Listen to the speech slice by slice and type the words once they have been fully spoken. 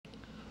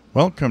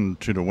Welcome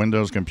to the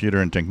Windows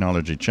Computer and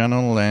Technology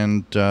channel,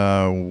 and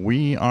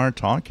we are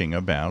talking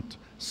about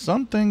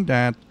something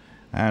that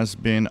has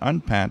been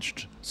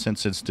unpatched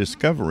since its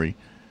discovery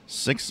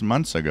 6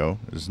 months ago,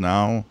 is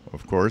now,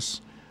 of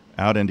course,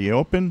 out in the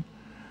open.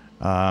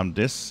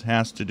 This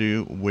has to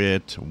do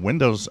with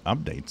Windows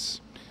updates.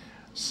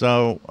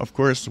 So, of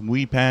course,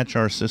 we patch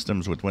our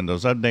systems with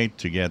Windows Update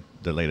to get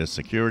the latest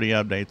security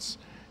updates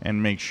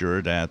and make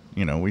sure that,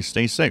 we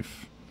stay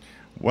safe.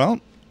 Well,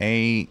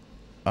 a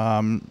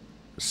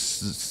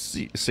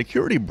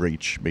security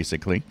breach,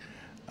 basically,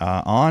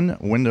 on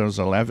Windows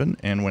 11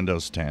 and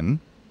Windows 10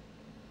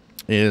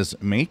 is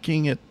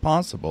making it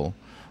possible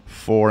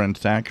for an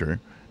attacker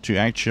to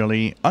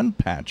actually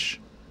unpatch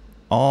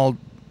all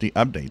the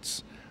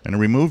updates and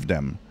remove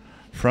them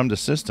from the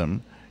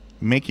system,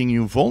 making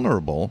you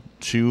vulnerable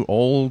to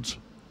old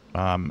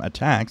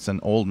attacks and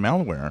old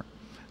malware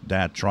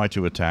that try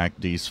to attack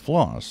these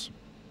flaws.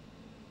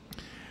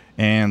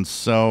 And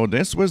so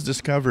this was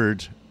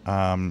discovered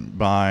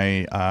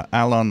by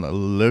Alan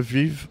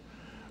Lviv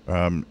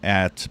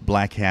at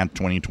Black Hat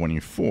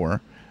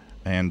 2024.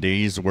 And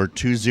these were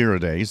 2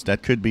 days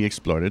that could be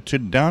exploited to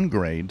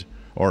downgrade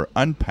or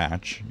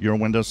unpatch your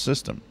Windows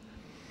system.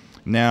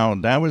 Now,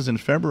 that was in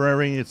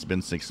February. It's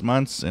been 6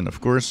 months. And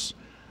of course,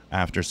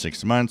 after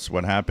 6 months,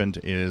 what happened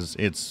is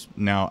it's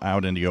now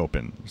out in the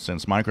open.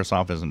 Since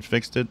Microsoft hasn't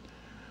fixed it,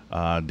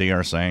 they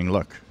are saying,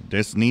 look,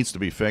 this needs to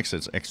be fixed.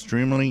 It's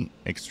extremely,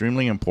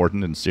 extremely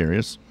important and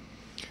serious.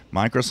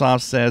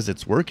 Microsoft says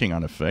it's working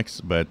on a fix,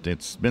 but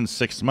it's been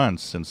 6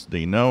 months since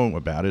they know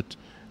about it,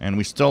 and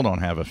we still don't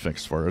have a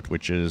fix for it,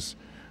 which is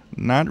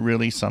not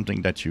really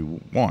something that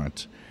you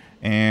want.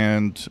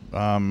 And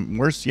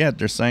worse yet,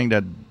 they're saying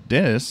that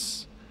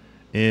this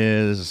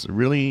is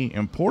really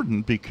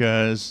important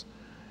because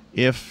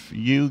if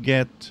you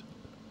get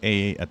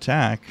an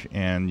attack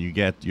and you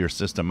get your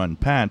system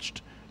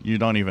unpatched, you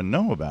don't even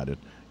know about it.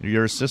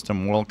 Your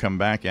system will come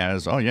back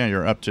as, oh yeah,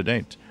 you're up to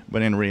date.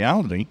 But in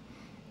reality,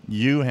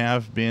 you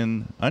have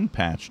been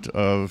unpatched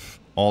of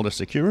all the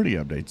security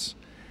updates.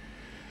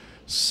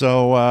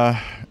 So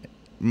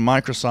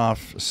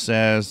Microsoft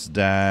says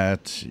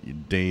that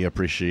they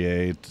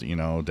appreciate,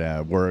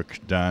 the work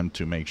done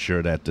to make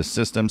sure that the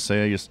system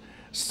stays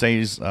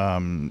safe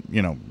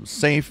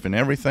and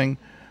everything,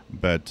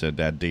 but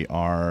that they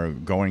are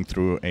going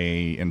through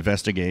a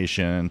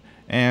investigation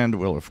and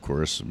will, of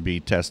course, be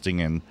testing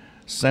and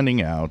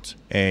sending out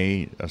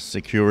a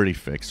security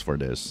fix for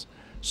this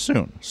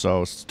soon.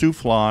 So it's two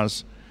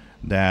flaws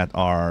that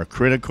are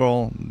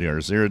critical. They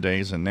are 0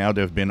 days, and now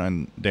they've been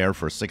on there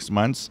for 6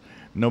 months.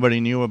 Nobody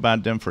knew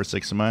about them for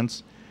 6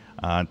 months.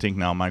 I think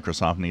now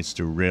Microsoft needs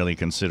to really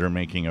consider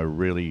making a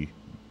really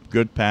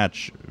good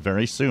patch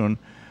very soon,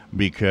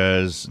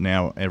 because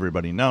now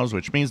everybody knows,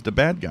 which means the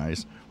bad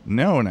guys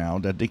know now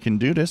that they can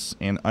do this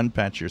and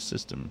unpatch your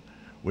system,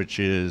 which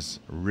is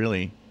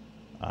really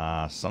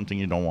something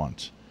you don't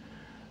want.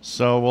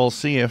 So we'll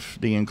see if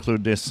they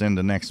include this in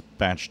the next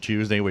patch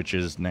Tuesday, which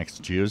is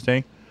next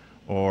Tuesday,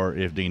 or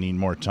if they need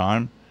more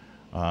time.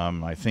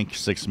 I think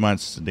 6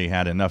 months, they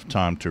had enough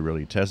time to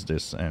really test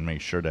this and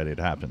make sure that it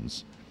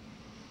happens.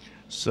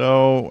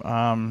 So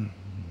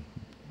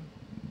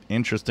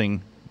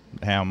interesting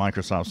how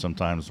Microsoft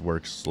sometimes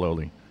works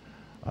slowly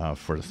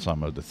for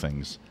some of the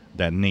things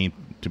that need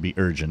to be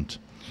urgent.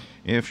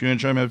 If you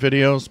enjoy my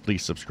videos,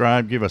 please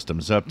subscribe, give us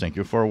thumbs up. Thank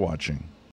you for watching.